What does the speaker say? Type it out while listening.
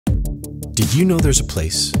Did you know there's a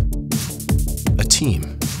place? A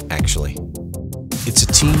team, actually. It's a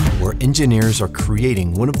team where engineers are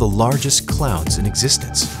creating one of the largest clouds in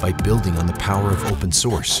existence by building on the power of open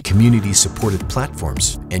source, community-supported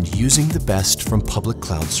platforms, and using the best from public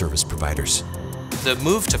cloud service providers. The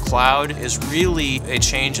move to cloud is really a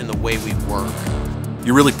change in the way we work.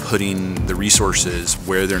 You're really putting the resources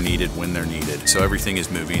where they're needed, when they're needed. So everything is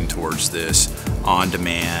moving towards this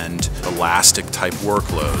on-demand, elastic type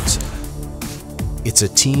workloads. It's a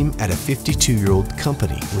team at a 52-year-old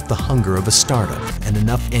company with the hunger of a startup and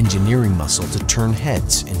enough engineering muscle to turn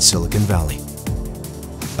heads in Silicon Valley.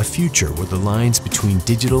 A future where the lines between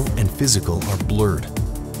digital and physical are blurred,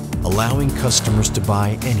 allowing customers to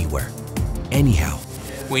buy anywhere, anyhow.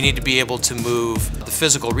 We need to be able to move the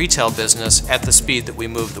physical retail business at the speed that we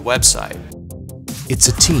move the website. It's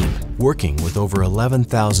a team working with over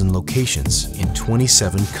 11,000 locations in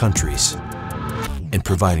 27 countries and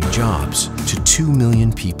providing jobs to 2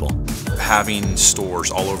 million people. Having stores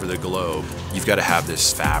all over the globe, you've got to have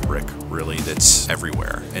this fabric really that's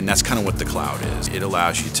everywhere. And that's kind of what the cloud is. It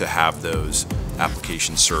allows you to have those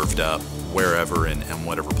applications served up wherever and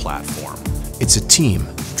whatever platform. It's a team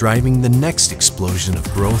driving the next explosion of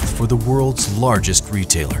growth for the world's largest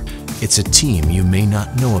retailer. It's a team you may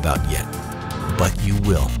not know about yet, but you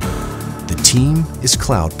will. The team is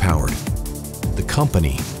cloud-powered. The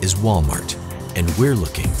company is Walmart. And we're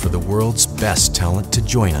looking for the world's best talent to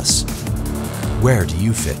join us. Where do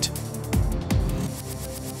you fit?